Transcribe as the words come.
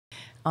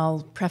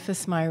I'll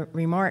preface my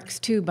remarks,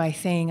 too, by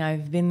saying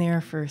I've been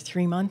there for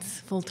 3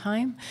 months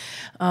full-time.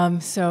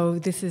 So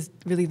this is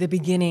really the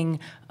beginning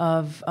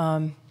of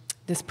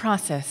this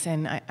process,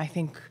 and I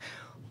think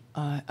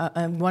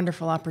a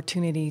wonderful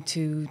opportunity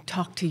to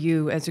talk to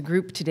you as a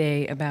group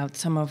today about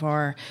some of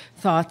our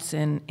thoughts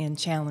and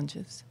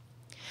challenges.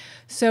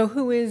 So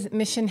who is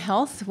Mission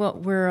Health? Well,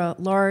 we're a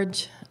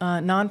large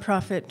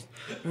nonprofit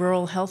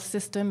rural health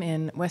system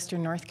in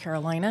Western North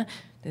Carolina.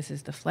 This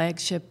is the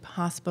flagship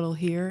hospital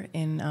here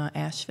in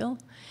Asheville.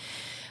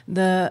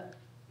 The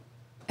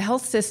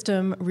health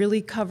system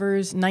really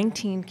covers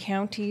 19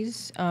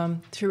 counties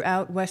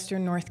throughout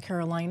Western North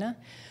Carolina.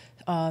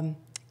 And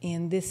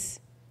this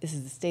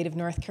is the state of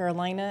North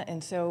Carolina,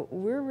 and so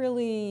we're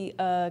really,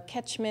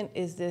 catchment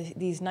is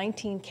these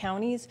 19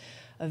 counties,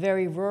 a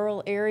very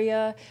rural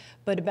area,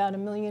 but about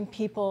 1 million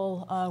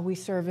people we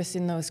service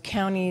in those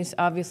counties.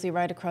 Obviously,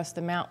 right across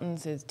the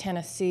mountains is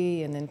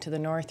Tennessee, and then to the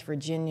north,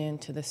 Virginia, and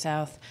to the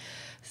south,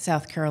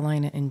 South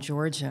Carolina and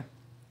Georgia.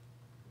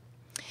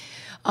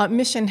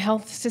 Mission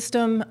Health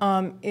System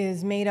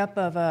is made up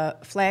of a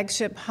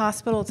flagship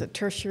hospital. It's a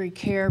tertiary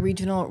care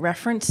regional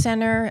reference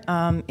center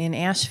in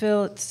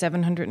Asheville. It's a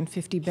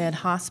 750-bed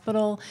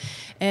hospital.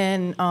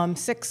 And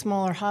 6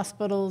 smaller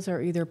hospitals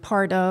are either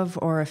part of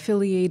or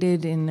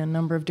affiliated in a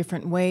number of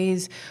different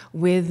ways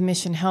with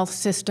Mission Health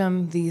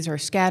System. These are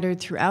scattered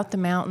throughout the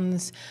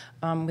mountains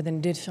with an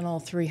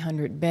additional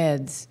 300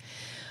 beds.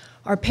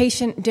 Our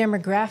patient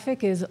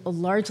demographic is a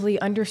largely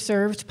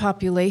underserved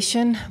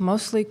population,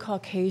 mostly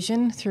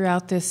Caucasian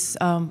throughout this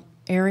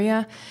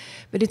area,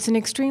 but it's an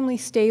extremely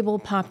stable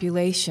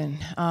population.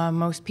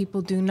 Most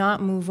people do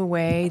not move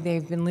away.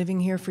 They've been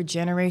living here for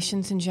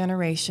generations and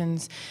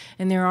generations,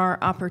 and there are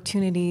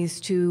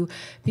opportunities to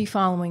be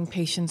following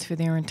patients for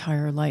their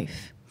entire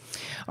life.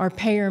 Our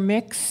payer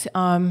mix,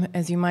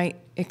 as you might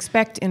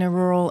expect in a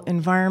rural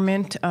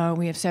environment,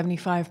 we have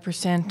 75%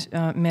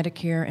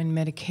 Medicare and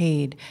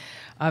Medicaid.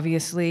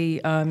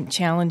 Obviously,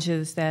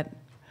 challenges that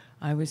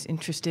I was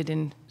interested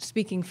in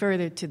speaking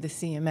further to the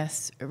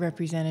CMS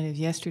representative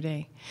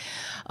yesterday.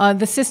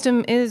 The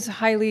system is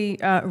highly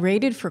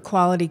rated for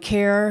quality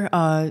care.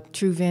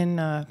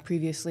 Truvin,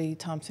 previously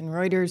Thomson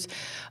Reuters,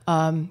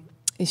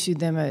 issued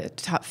them a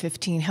top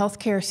 15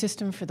 healthcare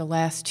system for the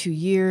last 2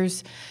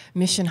 years.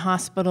 Mission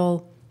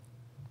Hospital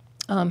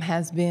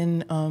has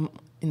been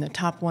in the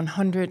top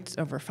 100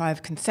 over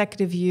 5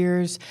 consecutive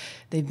years.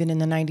 They've been in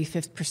the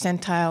 95th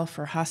percentile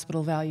for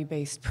hospital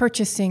value-based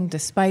purchasing,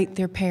 despite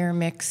their payer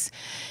mix.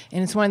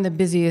 And it's one of the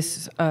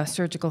busiest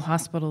surgical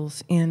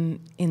hospitals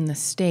in the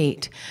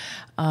state.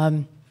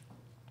 I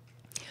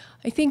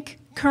think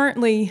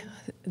currently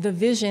the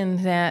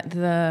vision that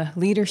the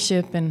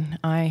leadership and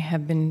I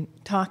have been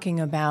talking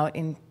about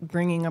in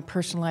bringing a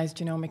personalized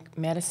genomic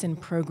medicine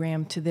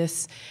program to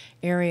this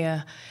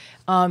area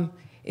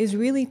is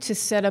really to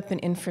set up an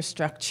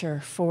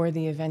infrastructure for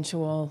the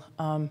eventual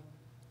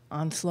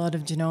onslaught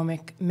of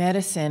genomic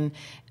medicine,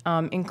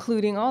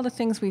 including all the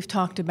things we've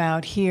talked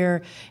about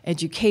here: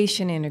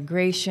 education,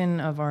 integration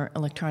of our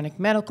electronic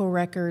medical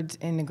records,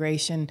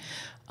 integration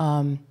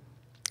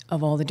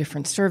of all the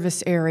different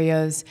service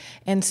areas,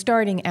 and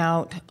starting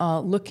out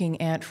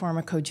looking at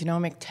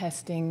pharmacogenomic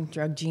testing,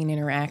 drug-gene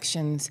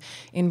interactions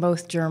in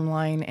both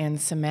germline and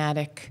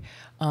somatic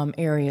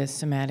areas,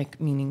 somatic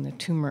meaning the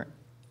tumor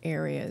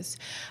areas.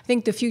 I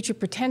think the future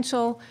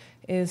potential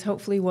is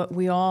hopefully what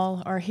we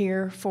all are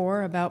here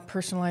for about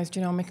personalized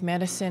genomic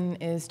medicine,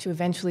 is to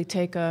eventually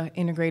take an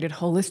integrated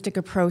holistic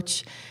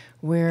approach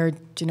where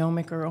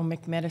genomic or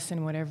omic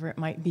medicine, whatever it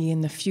might be in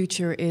the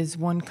future, is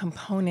one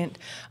component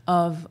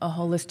of a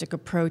holistic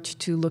approach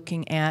to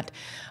looking at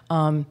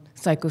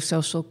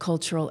psychosocial,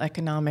 cultural,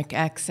 economic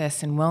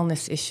access and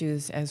wellness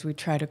issues as we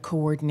try to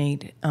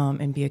coordinate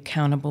and be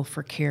accountable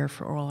for care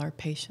for all our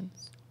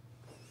patients.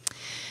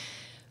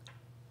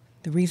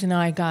 The reason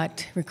I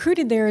got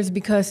recruited there is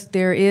because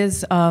there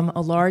is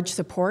a large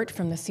support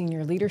from the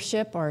senior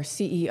leadership. Our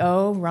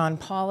CEO, Ron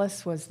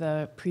Paulus, was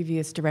the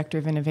previous director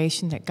of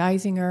innovation at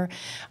Geisinger.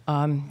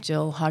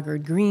 Jill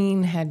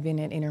Hoggard-Green had been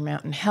at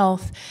Intermountain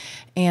Health.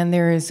 And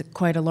there is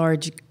quite a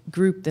large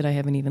group that I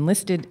haven't even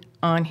listed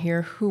on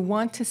here who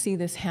want to see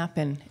this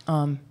happen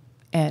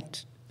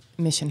at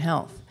Mission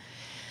Health.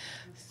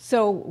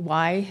 So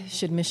why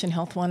should Mission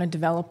Health want to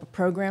develop a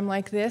program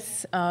like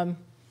this?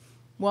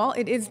 Well,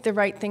 it is the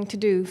right thing to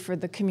do for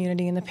the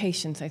community and the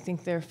patients. I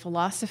think their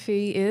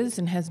philosophy is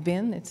and has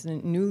been, it's a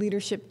new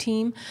leadership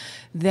team,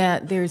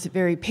 that there's a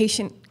very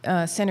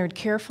patient-centered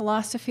care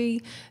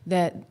philosophy,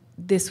 that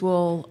this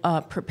will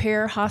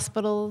prepare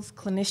hospitals,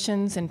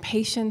 clinicians, and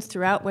patients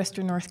throughout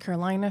Western North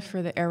Carolina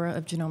for the era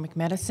of genomic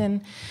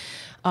medicine.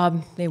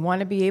 They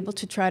want to be able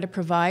to try to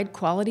provide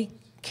quality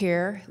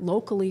care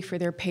locally for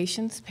their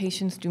patients.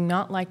 Patients do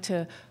not like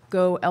to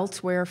go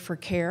elsewhere for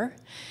care.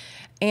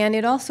 And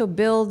it also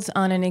builds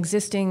on an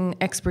existing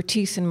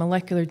expertise in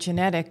molecular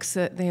genetics.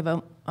 They have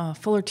a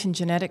Fullerton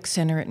Genetics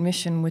Center at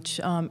Mission, which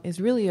is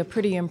really a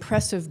pretty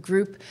impressive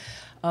group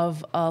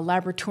of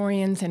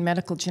laboratorians and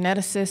medical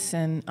geneticists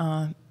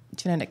and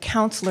genetic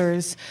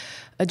counselors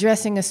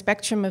addressing a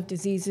spectrum of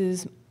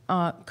diseases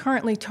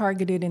currently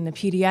targeted in the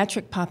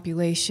pediatric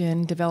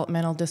population,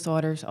 developmental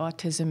disorders,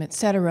 autism, et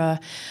cetera,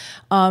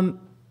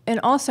 and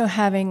also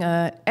having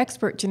an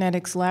expert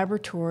genetics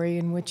laboratory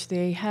in which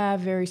they have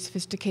very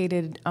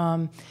sophisticated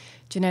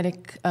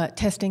genetic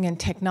testing and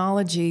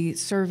technology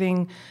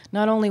serving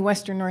not only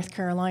Western North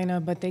Carolina,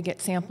 but they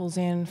get samples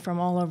in from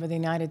all over the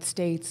United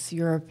States,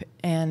 Europe,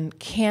 and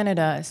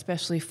Canada,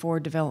 especially for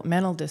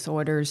developmental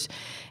disorders,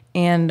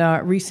 and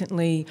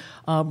recently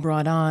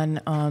brought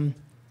on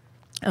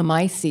a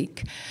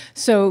MySeq.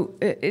 So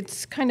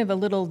it's kind of a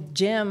little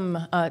gem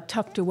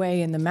tucked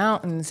away in the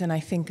mountains, and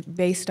I think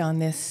based on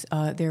this,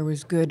 there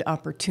was good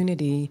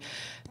opportunity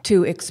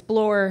to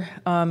explore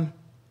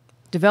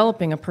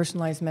developing a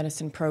personalized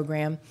medicine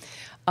program.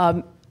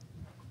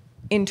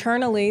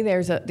 Internally,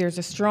 there's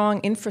a strong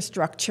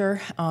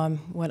infrastructure.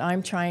 What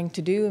I'm trying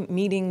to do,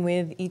 meeting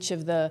with each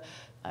of the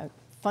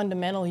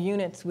fundamental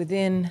units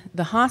within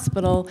the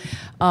hospital,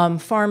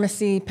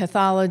 pharmacy,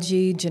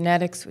 pathology,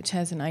 genetics, which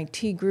has an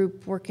IT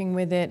group working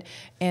with it,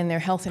 and their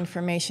health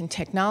information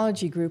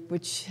technology group,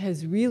 which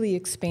has really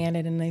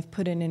expanded, and they've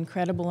put an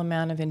incredible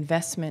amount of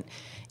investment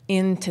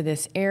into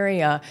this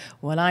area.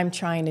 What I'm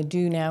trying to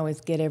do now is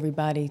get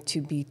everybody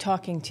to be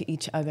talking to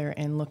each other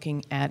and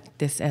looking at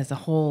this as a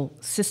whole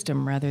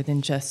system rather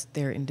than just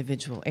their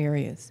individual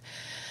areas.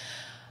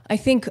 I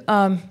think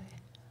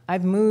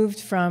I've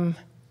moved from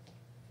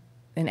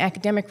an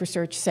academic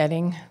research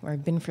setting, where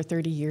I've been for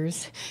 30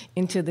 years,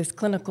 into this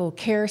clinical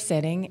care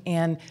setting,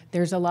 and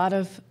there's a lot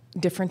of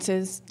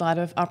differences, a lot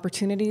of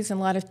opportunities, and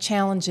a lot of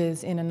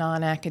challenges in a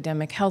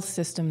non-academic health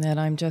system that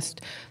I'm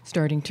just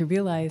starting to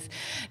realize.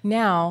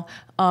 Now,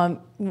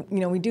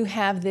 we do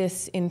have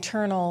this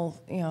internal,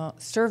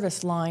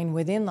 service line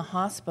within the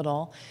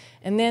hospital,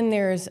 and then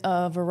there's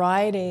a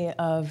variety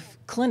of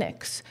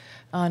clinics,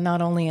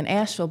 not only in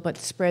Asheville, but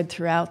spread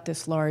throughout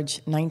this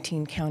large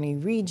 19-county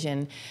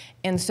region.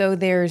 And so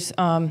there's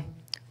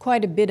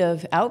quite a bit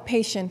of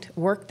outpatient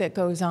work that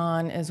goes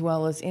on as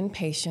well as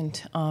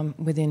inpatient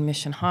within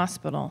Mission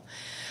Hospital.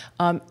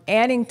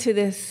 Adding to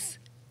this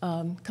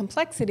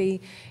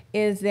complexity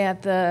is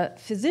that the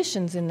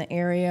physicians in the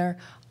area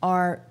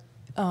are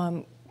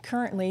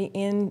currently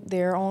in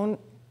their own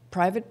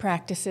private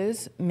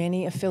practices,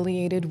 many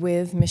affiliated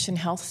with Mission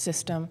Health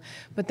System,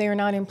 but they are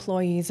not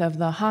employees of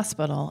the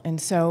hospital. And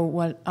so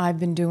what I've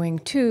been doing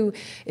too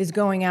is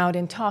going out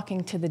and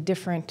talking to the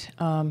different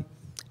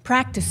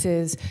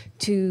practices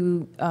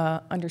to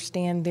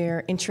understand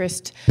their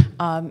interest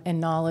and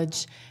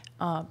knowledge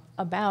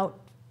about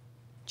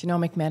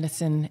genomic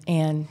medicine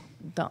and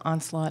the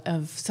onslaught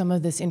of some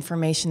of this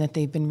information that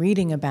they've been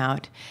reading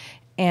about.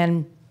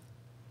 And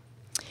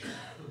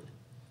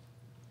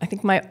I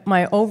think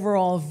my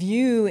overall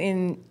view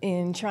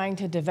in trying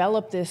to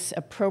develop this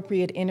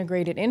appropriate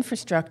integrated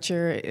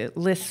infrastructure, it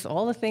lists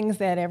all the things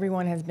that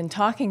everyone has been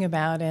talking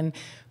about, and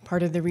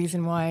part of the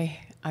reason why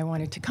I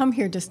wanted to come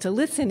here just to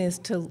listen is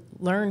to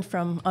learn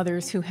from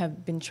others who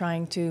have been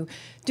trying to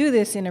do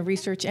this in a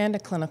research and a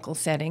clinical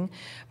setting,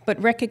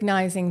 but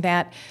recognizing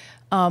that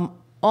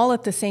all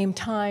at the same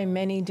time,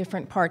 many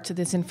different parts of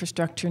this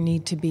infrastructure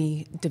need to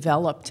be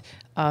developed.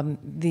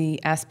 The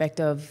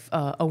aspect of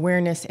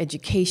awareness,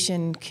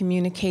 education,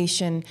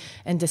 communication,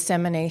 and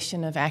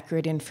dissemination of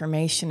accurate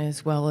information,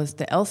 as well as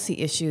the ELSI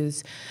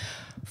issues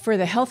for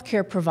the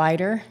healthcare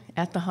provider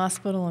at the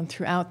hospital and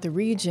throughout the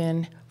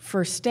region,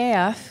 for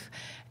staff,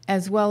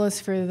 as well as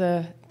for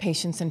the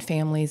patients and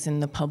families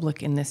and the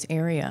public in this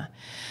area.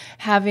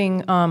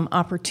 Having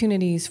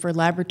opportunities for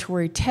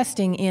laboratory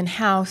testing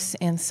in-house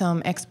and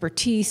some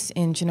expertise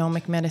in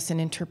genomic medicine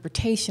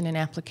interpretation and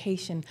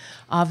application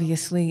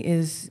obviously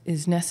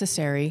is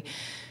necessary.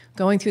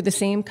 Going through the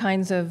same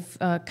kinds of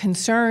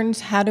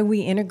concerns, how do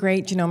we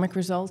integrate genomic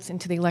results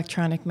into the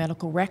electronic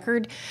medical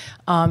record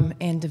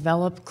and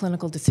develop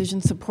clinical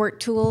decision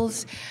support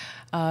tools?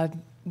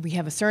 We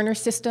have a Cerner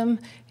system.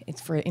 It's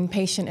for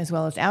inpatient as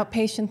well as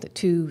outpatient. The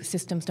two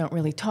systems don't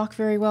really talk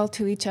very well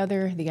to each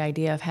other. The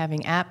idea of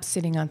having apps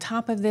sitting on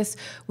top of this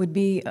would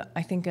be,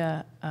 I think,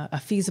 a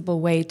feasible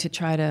way to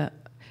try to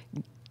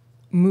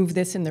move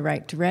this in the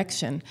right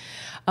direction.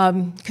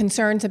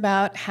 Concerns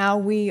about how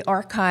we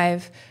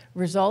archive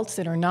results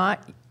that are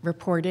not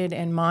reported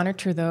and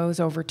monitor those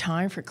over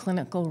time for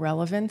clinical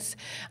relevance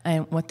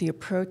and what the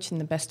approach and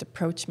the best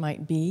approach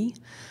might be.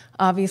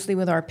 Obviously,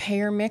 with our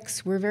payer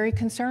mix, we're very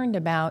concerned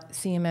about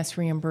CMS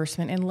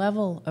reimbursement and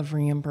level of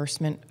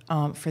reimbursement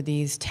for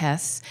these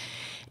tests.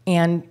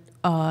 And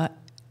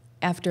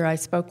after I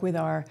spoke with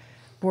our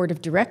board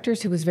of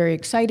directors, who was very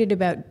excited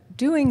about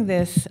doing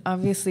this,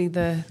 obviously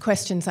the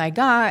questions I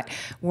got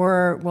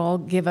were, well,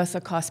 give us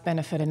a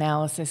cost-benefit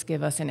analysis,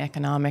 give us an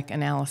economic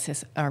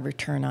analysis, our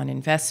return on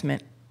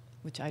investment,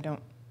 which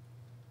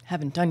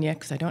haven't done yet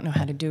because I don't know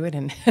how to do it,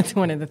 and it's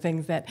one of the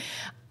things that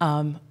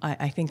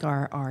I think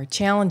are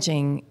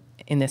challenging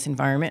in this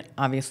environment.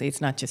 Obviously,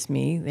 it's not just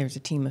me. There's a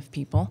team of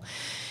people.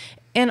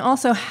 And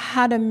also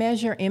how to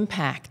measure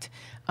impact.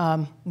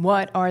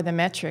 What are the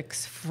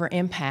metrics for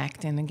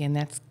impact? And again,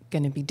 that's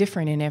going to be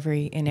different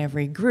in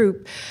every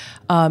group,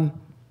 and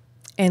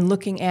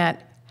looking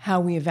at how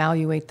we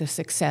evaluate the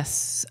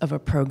success of a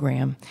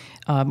program.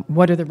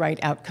 What are the right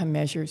outcome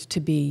measures to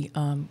be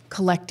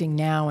collecting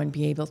now and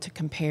be able to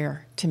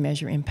compare to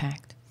measure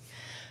impact?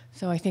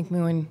 So I think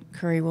Moo and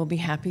Curry will be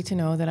happy to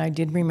know that I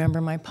did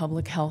remember my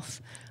public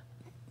health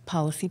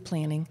policy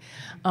planning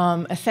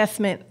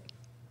assessment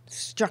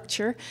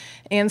structure,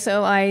 and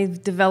so I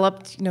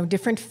developed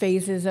different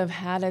phases of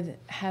how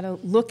to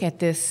look at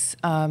this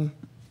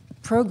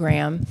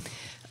program.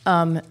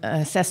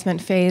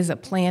 Assessment phase, a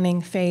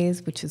planning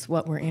phase, which is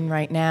what we're in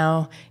right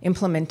now,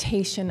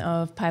 implementation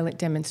of pilot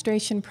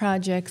demonstration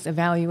projects,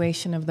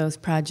 evaluation of those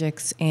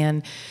projects,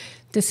 and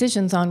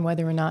decisions on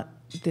whether or not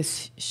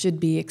this should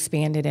be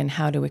expanded and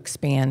how to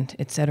expand,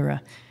 et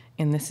cetera.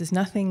 And this is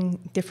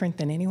nothing different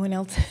than anyone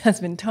else has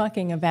been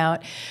talking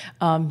about,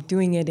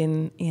 doing it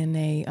in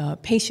a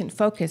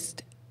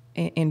patient-focused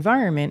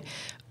environment,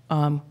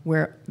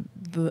 where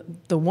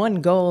the one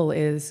goal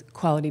is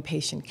quality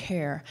patient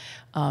care,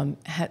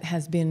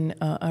 has been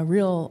a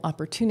real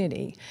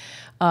opportunity.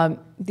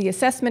 The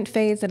assessment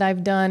phase that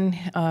I've done,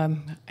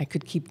 I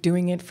could keep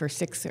doing it for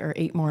 6 or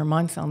 8 more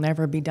months. I'll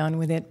never be done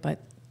with it,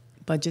 but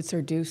budgets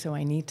are due, so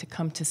I need to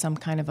come to some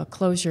kind of a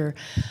closure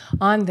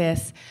on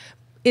this,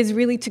 is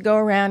really to go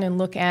around and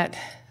look at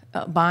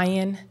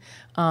buy-in,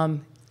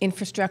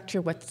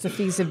 infrastructure, what's the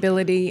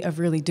feasibility of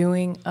really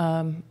doing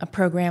a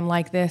program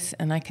like this.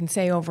 And I can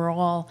say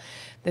overall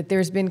that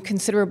there's been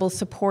considerable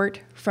support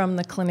from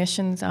the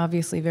clinicians,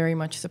 obviously very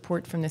much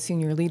support from the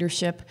senior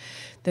leadership,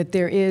 that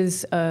there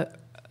is a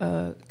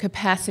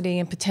capacity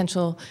and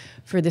potential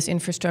for this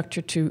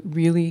infrastructure to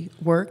really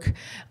work.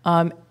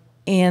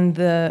 And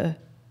the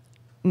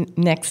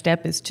next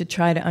step is to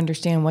try to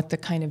understand what the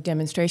kind of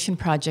demonstration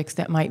projects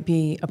that might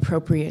be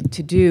appropriate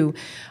to do.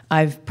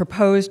 I've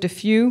proposed a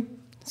few.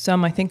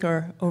 Some I think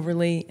are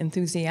overly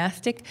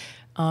enthusiastic.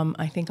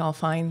 I think I'll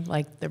find,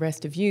 like the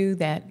rest of you,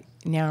 that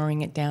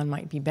narrowing it down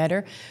might be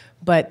better.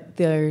 But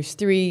there's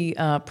 3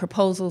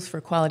 proposals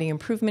for quality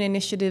improvement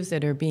initiatives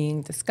that are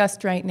being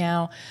discussed right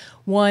now.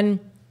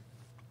 One,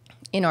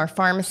 in our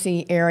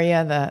pharmacy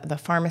area, the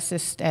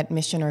pharmacists at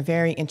Mission are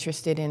very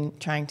interested in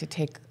trying to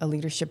take a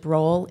leadership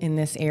role in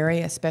this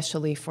area,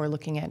 especially for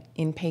looking at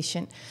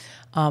inpatient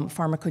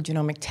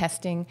pharmacogenomic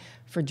testing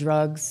for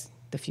drugs,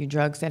 the few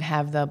drugs that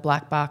have the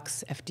black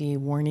box FDA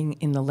warning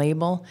in the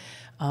label.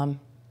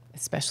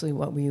 Especially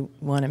what we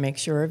want to make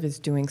sure of is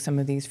doing some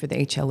of these for the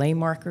HLA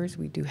markers.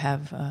 We do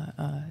have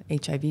a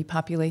HIV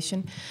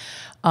population.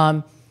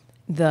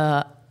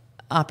 The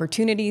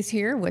opportunities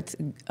here, what's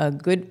a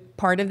good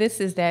part of this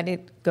is that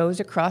it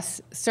goes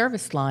across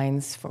service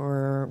lines,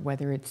 for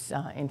whether it's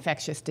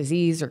infectious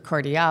disease or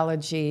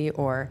cardiology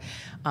or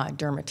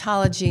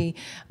dermatology.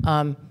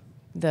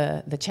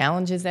 The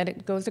challenge is that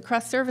it goes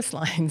across service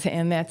lines,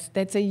 and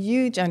that's a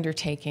huge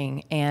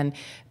undertaking, and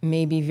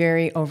maybe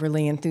very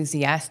overly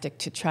enthusiastic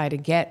to try to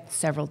get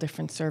several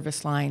different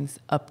service lines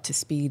up to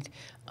speed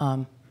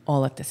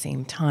all at the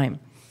same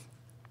time.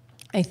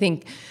 I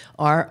think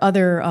our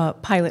other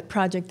pilot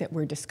project that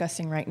we're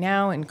discussing right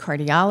now in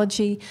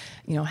cardiology,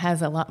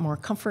 has a lot more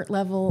comfort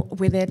level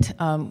with it.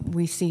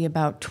 We see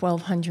about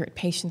 1,200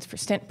 patients for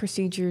stent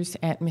procedures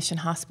at Mission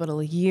Hospital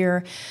a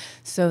year.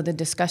 So the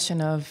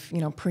discussion of,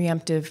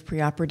 preemptive,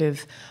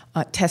 preoperative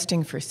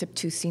testing for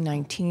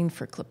CYP2C19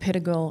 for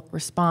clopidogrel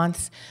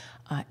response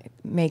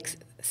makes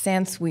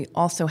sense. We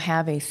also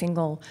have a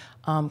single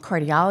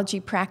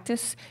cardiology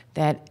practice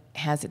that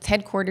has its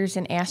headquarters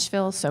in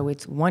Asheville, so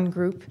it's one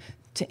group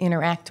to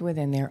interact with,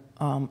 and they're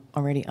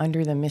already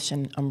under the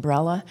Mission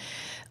umbrella.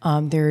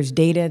 There's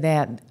data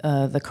that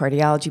the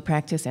cardiology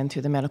practice and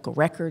through the medical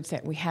records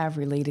that we have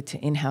related to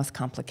in-house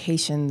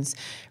complications,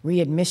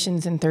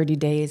 readmissions in 30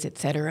 days, et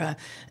cetera,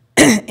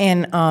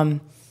 and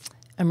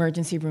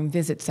emergency room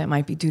visits that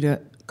might be due to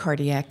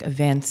cardiac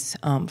events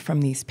from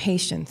these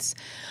patients.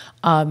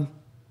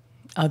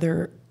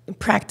 Other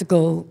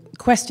practical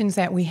questions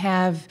that we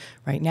have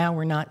right now,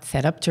 we're not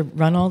set up to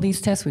run all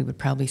these tests. We would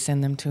probably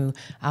send them to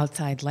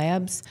outside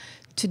labs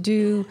to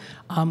do.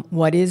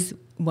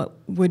 What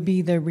would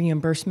be the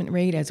reimbursement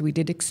rate as we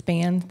did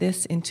expand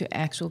this into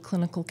actual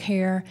clinical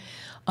care?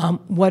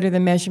 What are the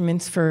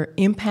measurements for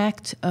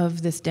impact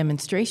of this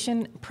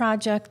demonstration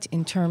project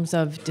in terms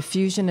of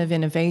diffusion of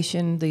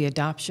innovation, the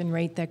adoption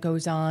rate that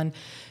goes on,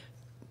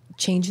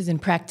 changes in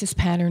practice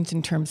patterns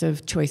in terms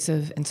of choice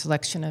of and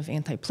selection of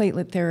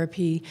antiplatelet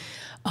therapy?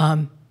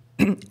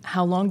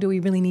 How long do we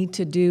really need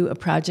to do a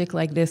project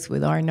like this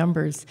with our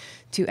numbers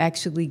to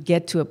actually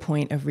get to a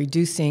point of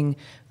reducing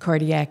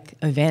cardiac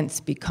events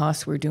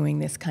because we're doing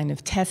this kind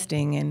of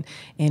testing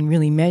and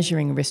really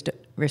measuring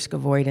risk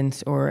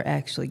avoidance, or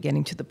actually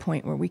getting to the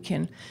point where we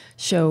can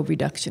show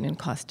reduction in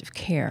cost of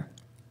care?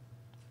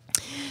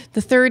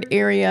 The third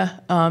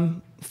area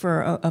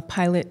for a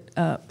pilot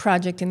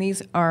project, and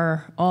these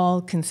are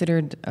all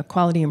considered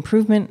quality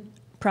improvement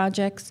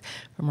projects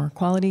from our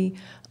quality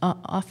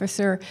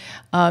officer.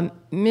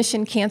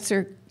 Mission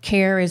Cancer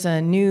Care is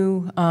a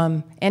new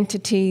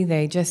entity.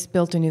 They just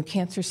built a new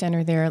cancer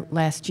center there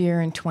last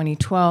year in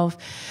 2012.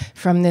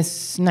 From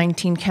this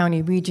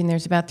 19-county region,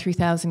 there's about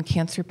 3,000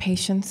 cancer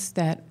patients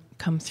that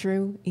come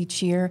through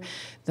each year.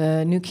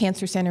 The new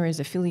cancer center is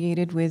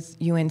affiliated with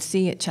UNC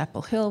at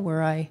Chapel Hill,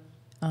 where I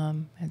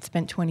had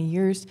spent 20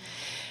 years.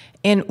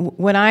 And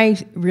what I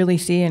really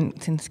see,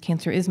 and since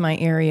cancer is my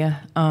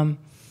area,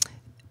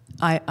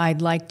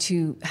 I'd like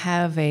to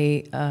have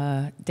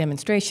a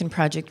demonstration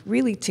project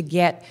really to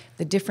get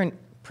the different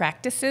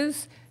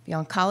practices, the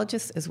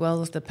oncologists as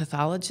well as the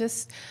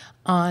pathologists,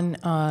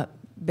 on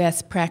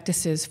best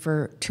practices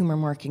for tumor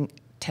marking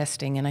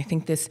testing. And I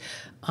think this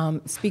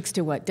speaks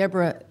to what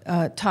Deborah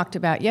talked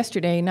about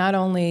yesterday, not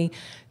only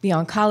the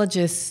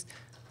oncologists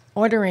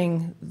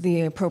ordering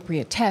the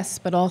appropriate tests,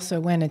 but also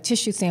when a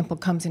tissue sample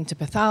comes into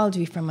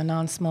pathology from a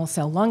non-small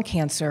cell lung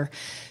cancer,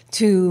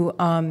 to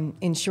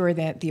ensure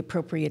that the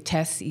appropriate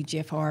tests,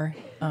 EGFR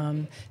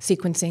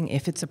sequencing,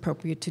 if it's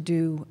appropriate to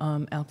do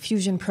ALK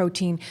fusion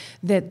protein,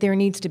 that there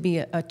needs to be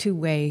a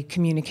two-way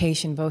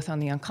communication both on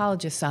the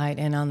oncologist side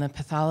and on the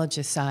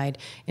pathologist side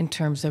in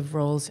terms of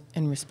roles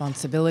and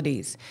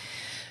responsibilities.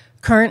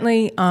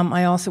 Currently,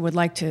 I also would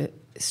like to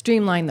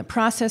streamline the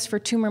process for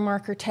tumor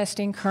marker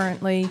testing.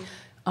 Currently,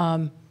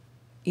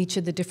 each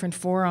of the different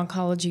 4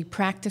 oncology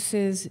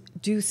practices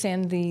do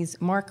send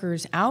these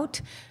markers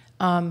out,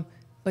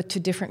 but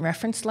to different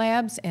reference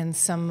labs, and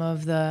some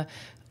of the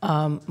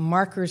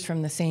markers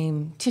from the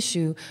same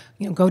tissue,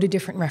 go to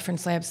different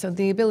reference labs. So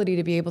the ability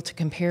to be able to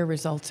compare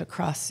results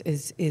across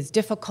is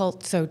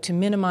difficult. So to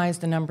minimize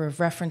the number of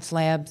reference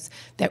labs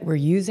that we're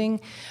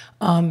using,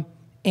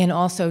 and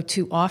also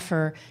to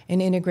offer an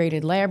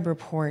integrated lab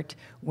report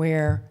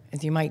where,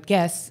 as you might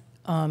guess,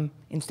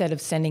 instead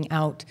of sending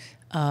out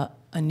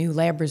a new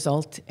lab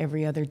result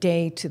every other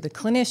day to the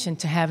clinician,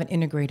 to have an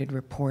integrated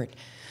report.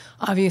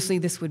 Obviously,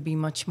 this would be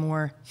much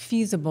more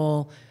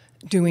feasible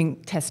doing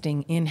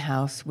testing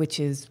in-house, which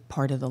is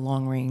part of the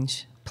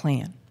long-range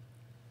plan.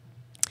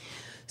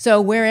 So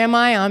where am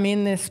I? I'm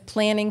in this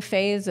planning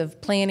phase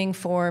of planning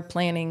for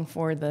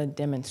the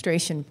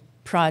demonstration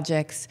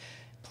projects,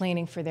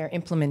 planning for their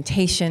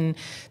implementation,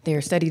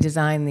 their study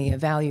design, the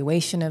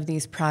evaluation of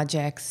these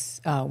projects,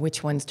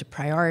 which ones to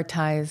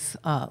prioritize.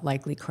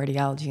 Likely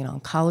cardiology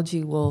and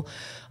oncology will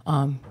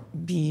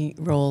be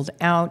rolled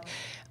out.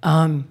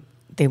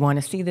 They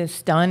want to see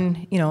this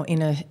done,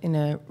 in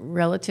a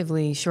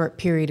relatively short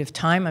period of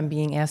time. I'm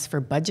being asked for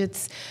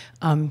budgets,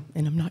 and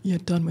I'm not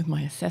yet done with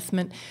my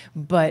assessment,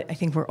 but I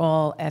think we're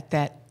all at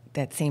that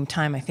same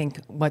time. I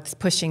think what's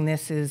pushing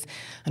this is,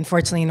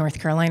 unfortunately, in North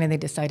Carolina, they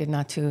decided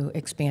not to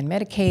expand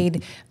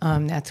Medicaid.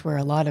 That's where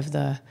a lot of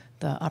the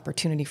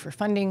opportunity for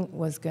funding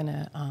was going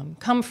to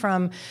come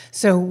from.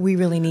 So we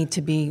really need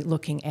to be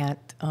looking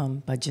at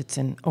budgets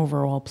and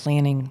overall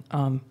planning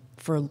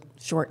for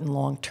short and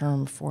long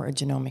term for a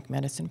genomic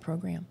medicine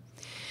program.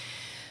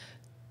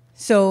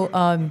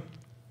 So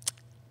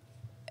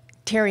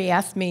Terry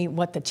asked me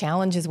what the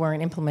challenges were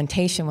in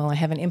implementation. Well, I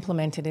haven't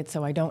implemented it,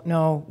 so I don't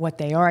know what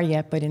they are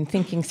yet, but in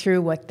thinking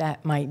through what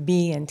that might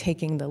be and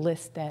taking the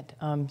list that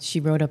she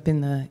wrote up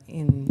in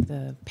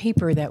the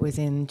paper that was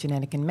in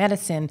Genetic and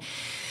Medicine,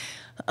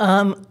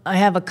 I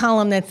have a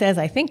column that says,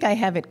 I think I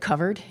have it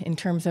covered in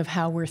terms of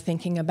how we're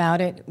thinking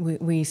about it.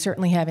 We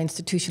certainly have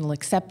institutional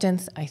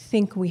acceptance. I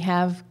think we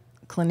have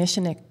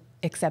clinician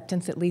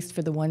acceptance, at least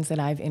for the ones that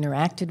I've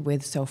interacted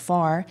with so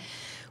far.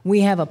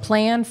 We have a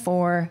plan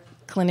for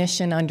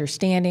clinician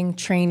understanding,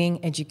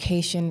 training,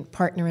 education,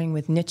 partnering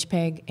with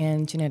NICHPEG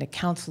and genetic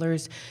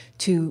counselors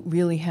to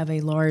really have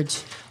a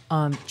large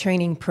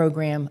training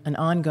program, an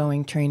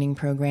ongoing training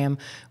program.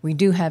 We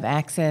do have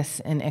access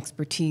and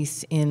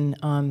expertise in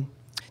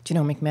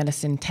genomic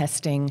medicine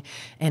testing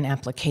and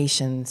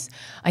applications.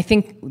 I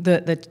think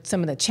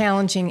some of the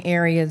challenging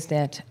areas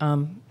that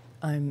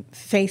I'm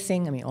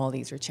facing, all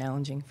these are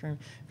challenging for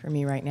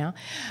me right now,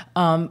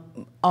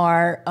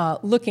 are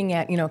looking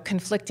at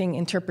conflicting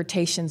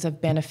interpretations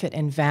of benefit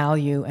and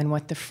value and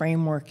what the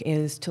framework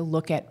is to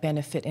look at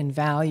benefit and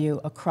value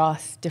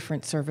across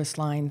different service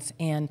lines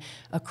and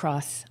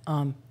across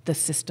the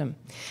system.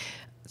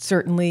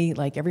 Certainly,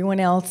 like everyone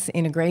else,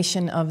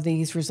 integration of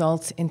these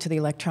results into the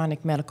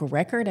electronic medical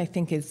record, I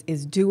think, is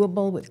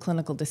doable with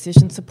clinical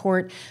decision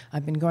support.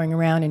 I've been going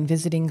around and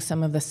visiting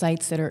some of the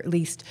sites that are at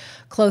least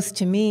close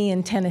to me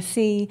in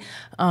Tennessee,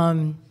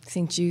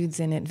 St.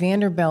 Jude's and at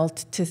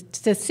Vanderbilt,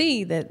 to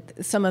see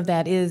that some of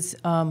that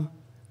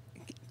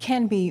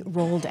can be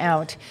rolled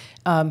out.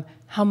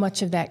 How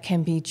much of that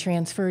can be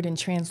transferred and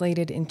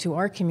translated into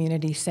our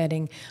community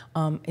setting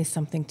is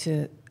something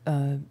to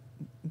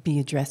be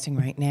addressing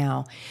right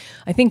now.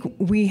 I think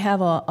we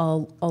have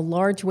a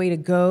large way to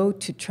go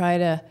to try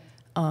to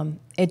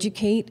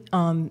educate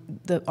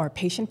our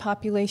patient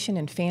population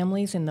and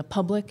families and the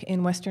public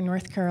in Western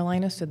North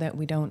Carolina so that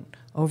we don't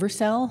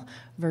oversell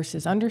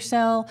versus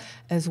undersell,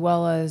 as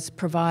well as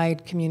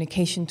provide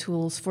communication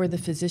tools for the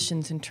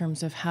physicians in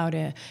terms of how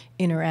to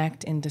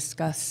interact and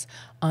discuss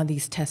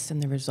these tests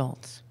and the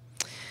results.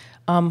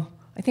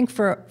 I think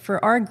for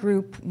our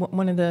group,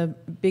 one of the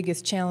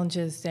biggest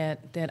challenges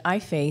that I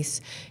face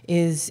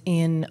is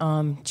in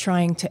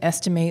trying to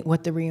estimate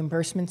what the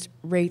reimbursement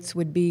rates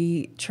would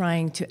be,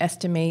 trying to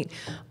estimate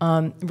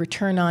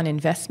return on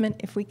investment,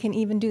 if we can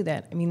even do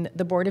that. I mean,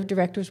 the board of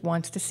directors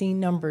wants to see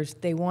numbers.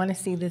 They want to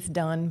see this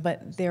done,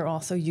 but they're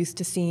also used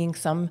to seeing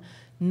some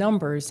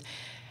numbers.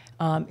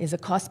 Is a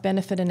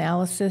cost-benefit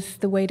analysis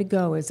the way to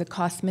go? Is a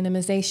cost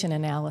minimization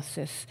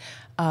analysis?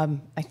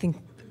 I think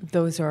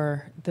those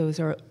are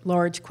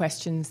large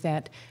questions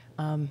that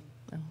I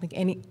don't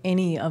think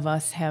any of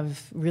us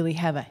really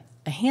have a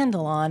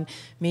handle on.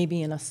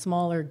 Maybe in a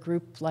smaller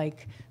group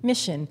like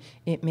Mission,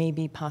 it may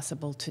be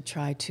possible to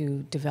try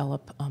to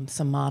develop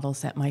some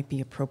models that might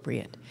be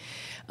appropriate.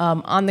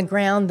 On the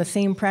ground, the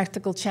same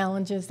practical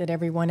challenges that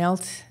everyone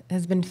else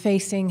has been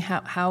facing.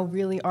 How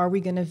really are we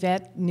going to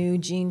vet new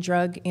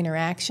gene-drug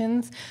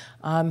interactions?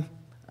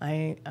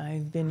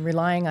 I've been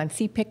relying on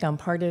CPIC. I'm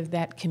part of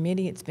that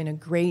committee. It's been a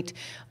great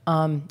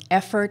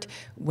effort.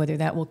 Whether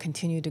that will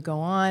continue to go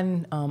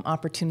on,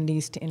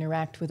 opportunities to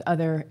interact with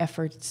other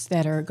efforts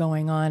that are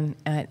going on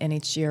at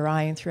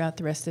NHGRI and throughout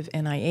the rest of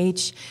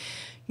NIH.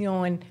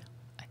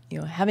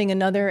 Having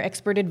another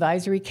expert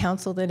advisory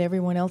council that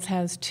everyone else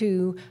has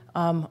too,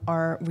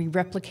 are we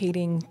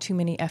replicating too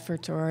many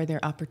efforts, or are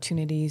there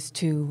opportunities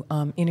to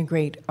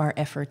integrate our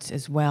efforts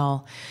as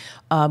well?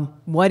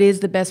 What is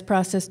the best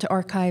process to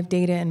archive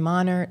data and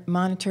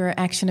monitor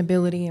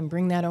actionability and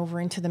bring that over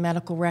into the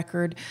medical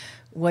record?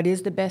 What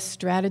is the best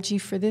strategy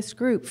for this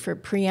group for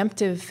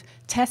preemptive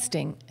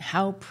testing?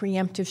 How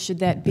preemptive should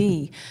that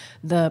be?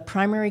 The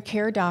primary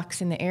care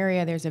docs in the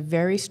area, there's a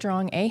very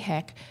strong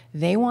AHEC.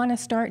 They want to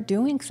start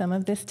doing some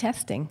of this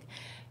testing.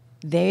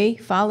 They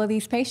follow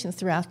these patients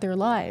throughout their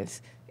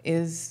lives.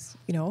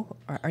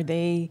 Are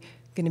they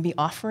going to be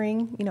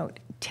offering,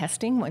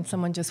 testing when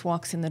someone just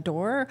walks in the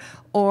door,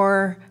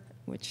 or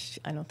which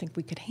I don't think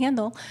we could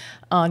handle,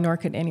 nor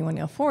could anyone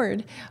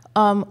afford,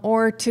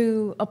 or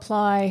to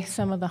apply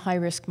some of the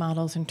high-risk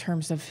models in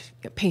terms of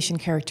patient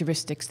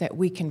characteristics that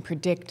we can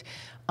predict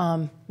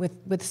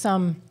with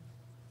some,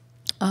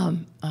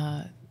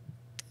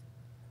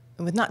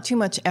 with not too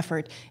much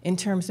effort in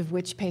terms of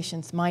which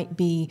patients might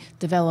be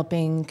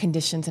developing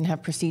conditions and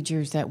have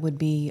procedures that would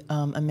be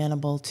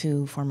amenable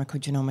to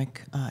pharmacogenomic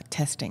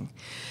testing.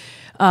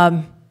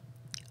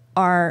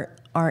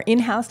 Our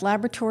in-house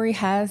laboratory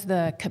has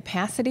the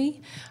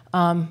capacity,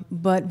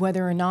 but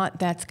whether or not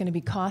that's going to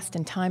be cost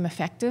and time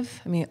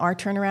effective, I mean, our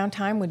turnaround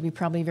time would be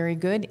probably very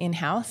good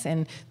in-house,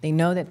 and they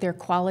know that their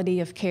quality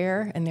of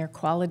care and their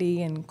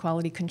quality and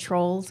quality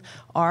controls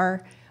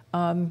are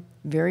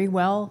very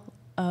well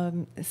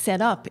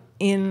set up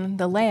in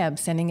the lab.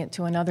 Sending it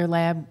to another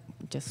lab,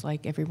 just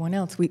like everyone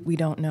else, we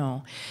don't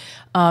know.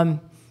 I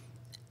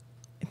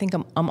think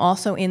I'm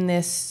also in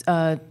this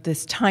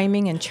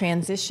timing and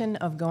transition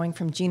of going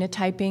from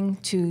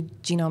genotyping to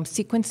genome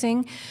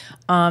sequencing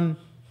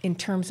in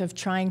terms of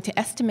trying to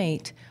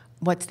estimate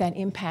what's that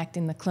impact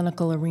in the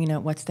clinical arena,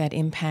 what's that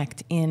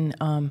impact in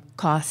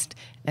cost,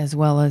 as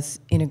well as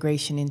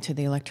integration into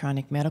the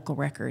electronic medical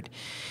record.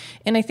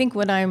 And I think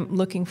what I'm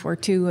looking for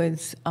too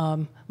is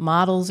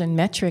models and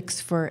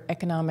metrics for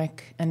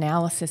economic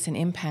analysis and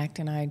impact,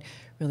 and I'd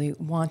really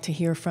want to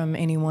hear from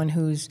anyone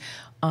who's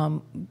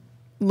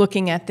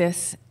looking at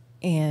this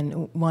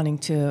and wanting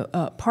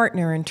to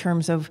partner in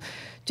terms of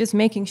just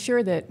making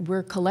sure that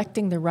we're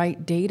collecting the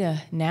right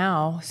data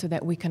now so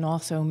that we can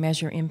also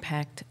measure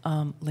impact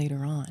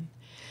later on.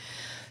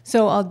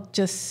 So I'll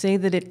just say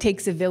that it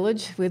takes a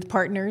village with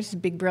partners,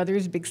 big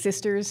brothers, big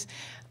sisters.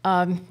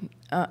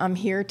 I'm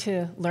here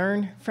to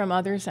learn from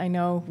others. I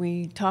know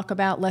we talk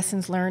about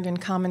lessons learned and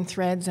common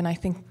threads, and I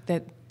think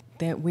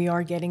that we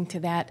are getting to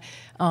that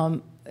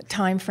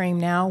time frame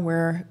now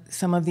where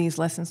some of these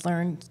lessons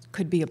learned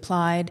could be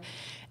applied,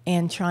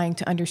 and trying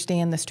to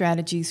understand the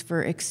strategies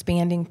for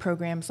expanding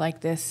programs like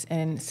this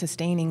and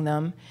sustaining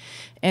them,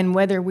 and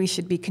whether we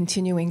should be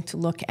continuing to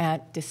look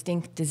at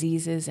distinct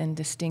diseases and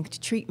distinct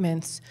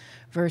treatments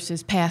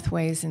versus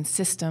pathways and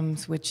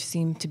systems, which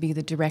seem to be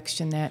the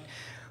direction that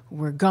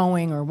we're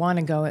going or want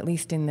to go, at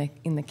least in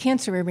the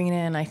cancer arena,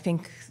 and I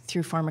think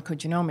through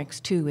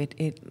pharmacogenomics too,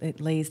 it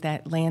lays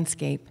that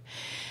landscape.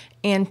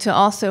 And to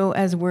also,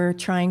 as we're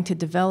trying to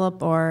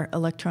develop our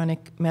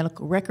electronic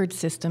medical record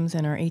systems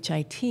and our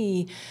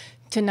HIT,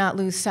 to not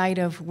lose sight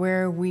of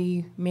where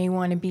we may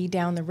want to be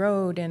down the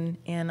road. And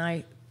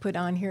I put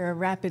on here a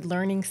rapid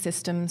learning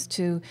systems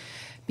to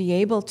be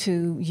able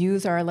to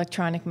use our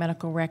electronic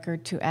medical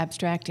record to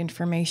abstract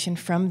information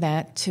from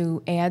that,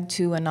 to add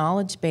to a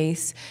knowledge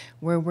base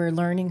where we're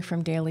learning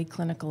from daily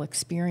clinical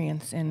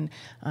experience. And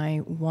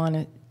I want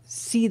to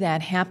see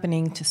that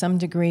happening to some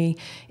degree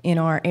in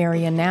our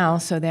area now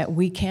so that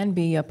we can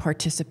be a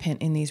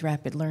participant in these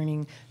rapid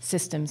learning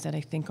systems that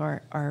I think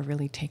are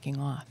really taking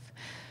off.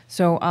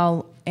 So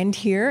I'll end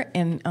here,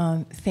 and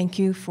thank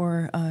you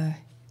for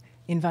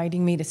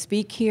inviting me to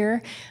speak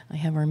here. I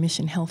have our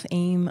Mission Health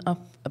AIM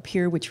up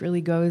here, which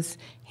really goes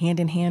hand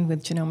in hand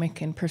with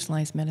genomic and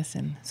personalized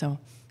medicine. So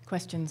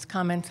questions,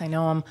 comments, I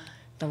know I'm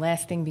the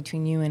last thing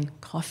between you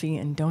and coffee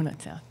and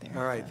donuts out there.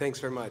 All right, thanks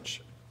very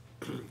much.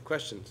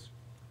 Questions?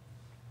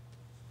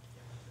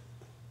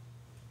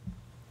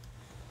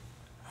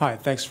 Hi,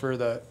 thanks for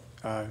the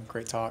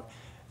great talk.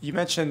 You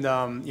mentioned,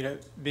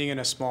 being in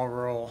a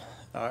small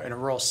in a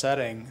rural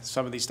setting,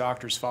 some of these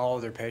doctors follow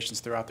their patients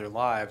throughout their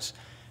lives.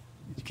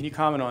 Can you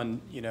comment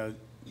on,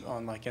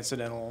 on like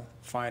incidental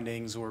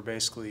findings, or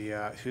basically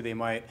who they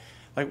might,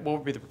 like what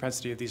would be the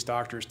propensity of these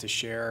doctors to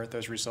share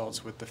those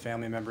results with the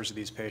family members of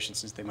these patients,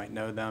 since they might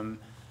know them?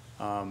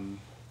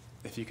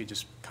 If you could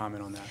just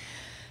comment on that.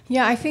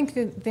 Yeah, I think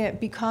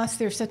that because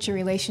there's such a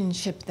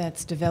relationship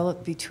that's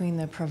developed between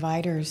the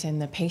providers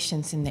and the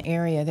patients in the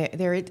area,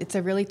 it's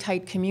a really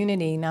tight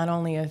community, not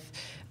only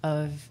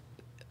of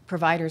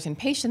providers and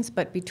patients,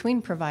 but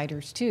between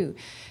providers too.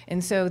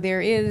 And so there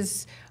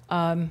is,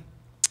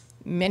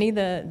 many of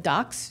the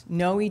docs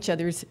know each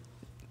other's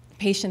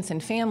patients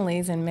and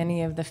families, and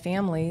many of the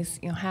families,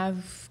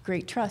 have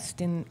great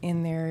trust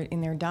in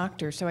their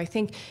doctor. So I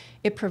think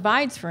it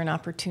provides for an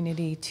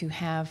opportunity to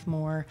have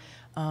more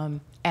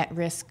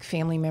at-risk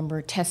family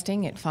member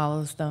testing. It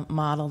follows the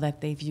model that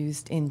they've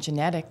used in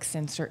genetics,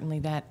 and certainly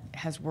that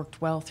has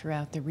worked well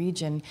throughout the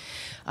region.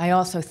 I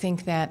also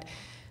think that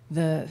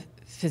the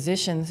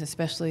physicians,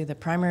 especially the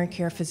primary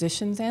care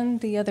physicians and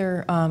the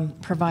other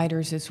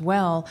providers as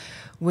well,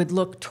 would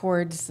look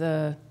towards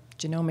the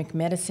genomic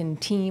medicine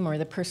team or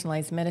the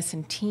personalized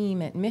medicine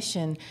team at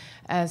Mission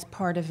as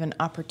part of an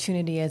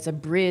opportunity, as a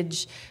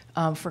bridge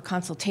for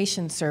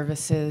consultation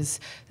services,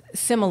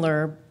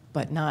 similar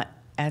but not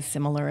as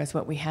similar as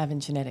what we have in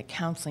genetic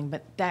counseling.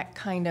 But that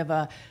kind of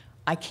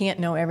I can't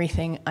know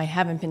everything, I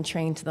haven't been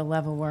trained to the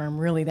level where I'm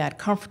really that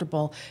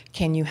comfortable,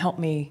 can you help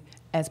me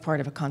as part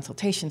of a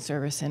consultation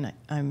service? And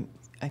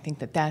I think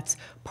that that's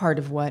part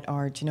of what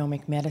our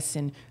genomic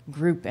medicine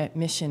group at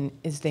Mission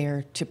is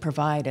there to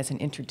provide as an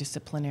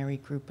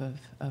interdisciplinary group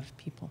of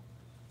people.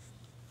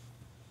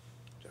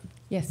 Jeff.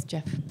 Yes,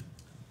 Jeff.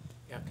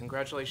 Yeah,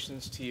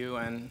 congratulations to you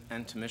and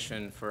to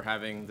Mission for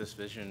having this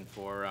vision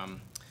for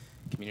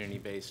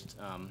community-based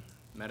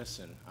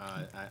medicine.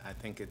 I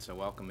think it's a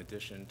welcome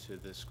addition to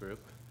this group.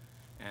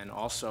 And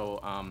also,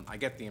 I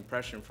get the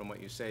impression from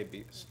what you say,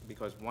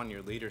 because one,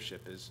 your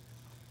leadership is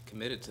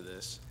committed to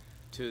this,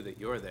 two, that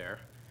you're there,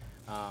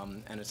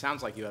 and it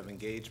sounds like you have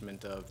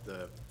engagement of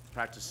the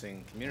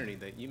practicing community,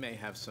 that you may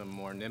have some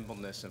more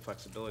nimbleness and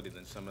flexibility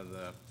than some of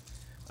the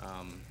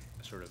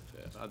sort of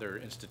other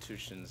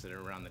institutions that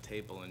are around the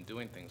table and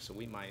doing things. So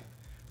we might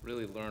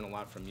really learn a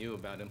lot from you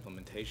about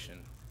implementation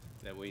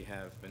that we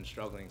have been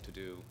struggling to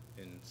do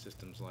in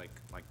systems like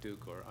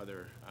Duke or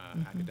other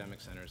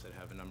academic centers that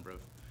have a number of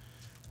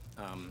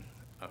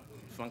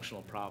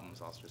functional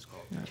problems, I'll just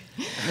call it.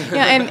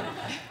 Yeah, and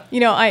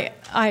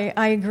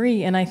I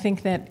agree, and I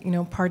think that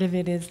part of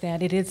it is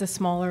that it is a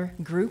smaller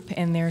group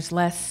and there's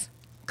less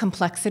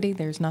complexity.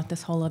 There's not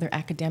this whole other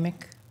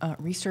academic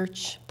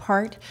research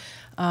part,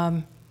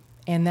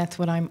 and that's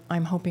what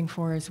I'm hoping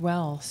for as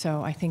well.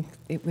 So I think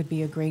it would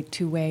be a great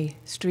two-way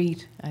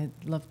street. I'd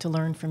love to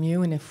learn from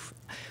you, and if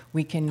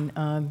we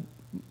can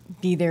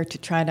be there to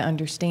try to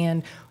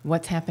understand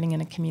what's happening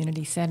in a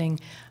community setting,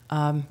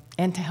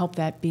 and to help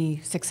that be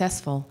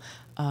successful,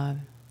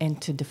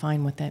 and to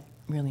define what that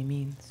really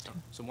means.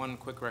 So one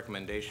quick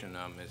recommendation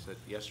is that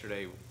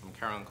yesterday from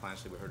Carolyn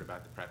Clancy we heard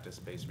about the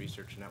practice-based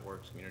research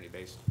networks,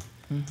 community-based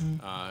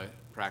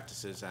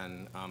practices,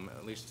 and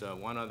at least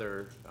one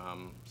other,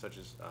 such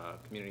as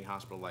community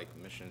hospital like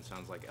Mission,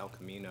 sounds like El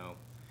Camino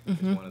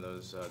is one of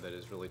those that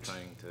is really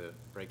trying to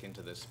break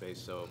into this space.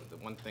 So the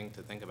one thing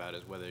to think about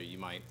is whether you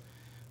might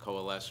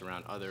coalesce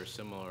around other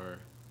similar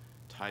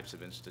types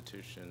of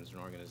institutions and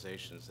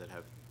organizations that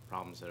have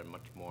problems that are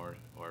much more,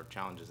 or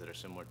challenges that are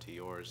similar to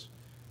yours,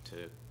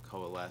 to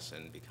coalesce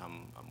and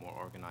become more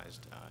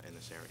organized in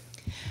this area.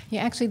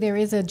 Yeah, actually there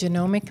is a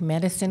genomic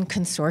medicine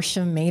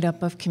consortium made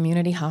up of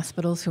community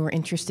hospitals who are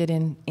interested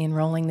in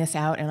rolling this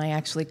out, and I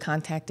actually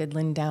contacted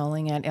Lynn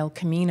Dowling at El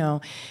Camino,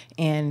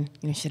 and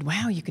she said,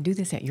 wow, you could do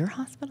this at your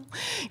hospital?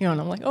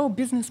 And I'm like, oh,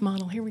 business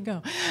model, here we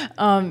go.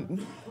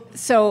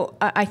 So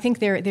I think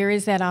there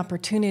is that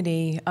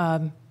opportunity,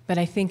 but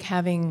I think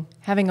having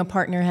a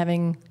partner,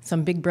 having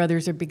some big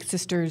brothers or big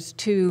sisters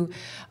too,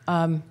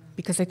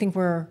 because I think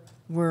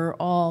we're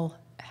all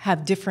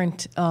have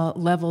different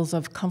levels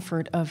of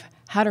comfort of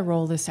how to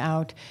roll this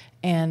out,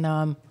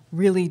 and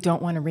really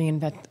don't want to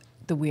reinvent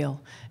the wheel.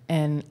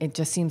 And it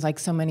just seems like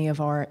so many of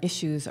our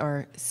issues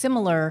are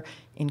similar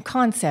in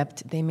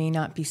concept, they may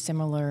not be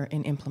similar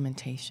in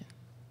implementation.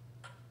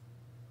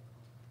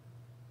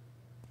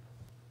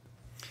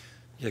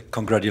 Yeah,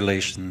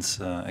 congratulations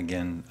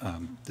again.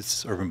 This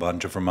is Urban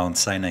Bodger from Mount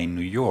Sinai in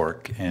New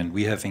York, and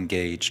we have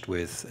engaged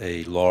with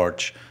a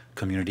large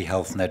community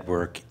health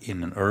network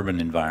in an urban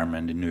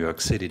environment in New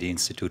York City, the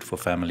Institute for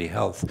Family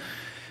Health.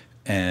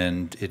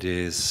 And it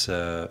is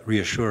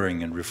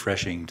reassuring and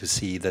refreshing to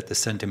see that the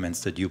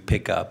sentiments that you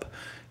pick up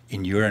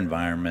in your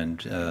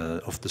environment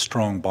of the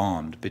strong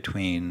bond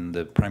between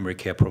the primary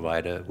care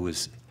provider who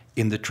is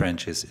in the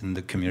trenches, in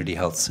the community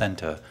health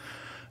center,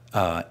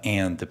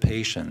 and the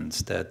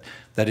patients, that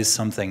is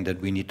something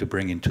that we need to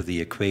bring into the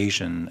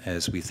equation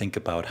as we think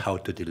about how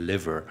to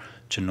deliver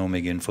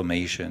genomic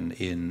information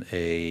in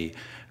a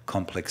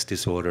complex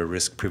disorder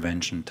risk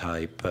prevention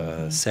type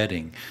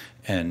setting.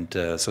 And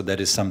so that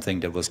is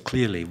something that was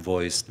clearly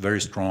voiced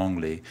very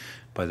strongly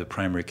by the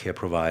primary care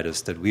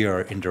providers that we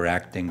are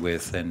interacting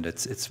with, and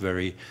it's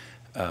very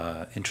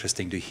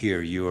interesting to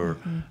hear you're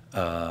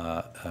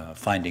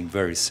finding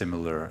very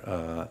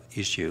similar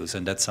issues,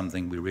 and that's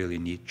something we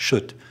really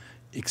should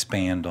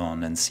expand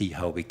on and see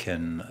how we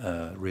can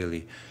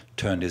really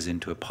turn this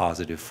into a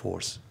positive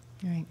force.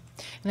 Right.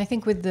 And I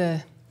think with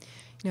the,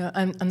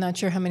 I'm not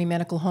sure how many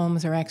medical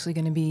homes are actually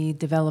going to be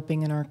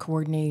developing and are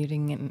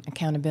coordinating and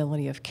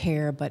accountability of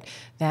care, but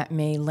that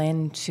may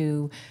lend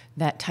to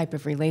that type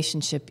of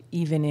relationship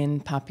even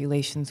in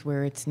populations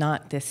where it's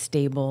not this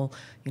stable,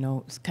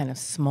 kind of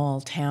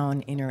small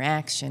town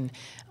interaction.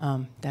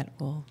 That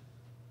will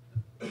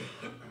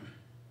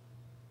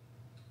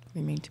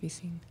remain to be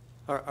seen.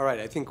 All right,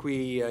 I think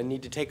we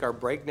need to take our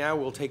break now.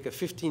 We'll take a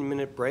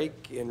 15-minute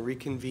break and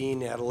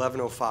reconvene at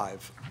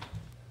 11:05.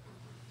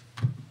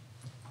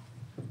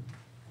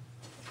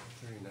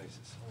 Very nice.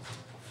 It's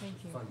Thank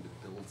you. fun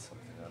to build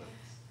something out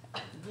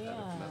of Yeah,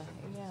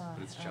 nothing. yeah.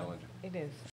 But it's challenging. It is.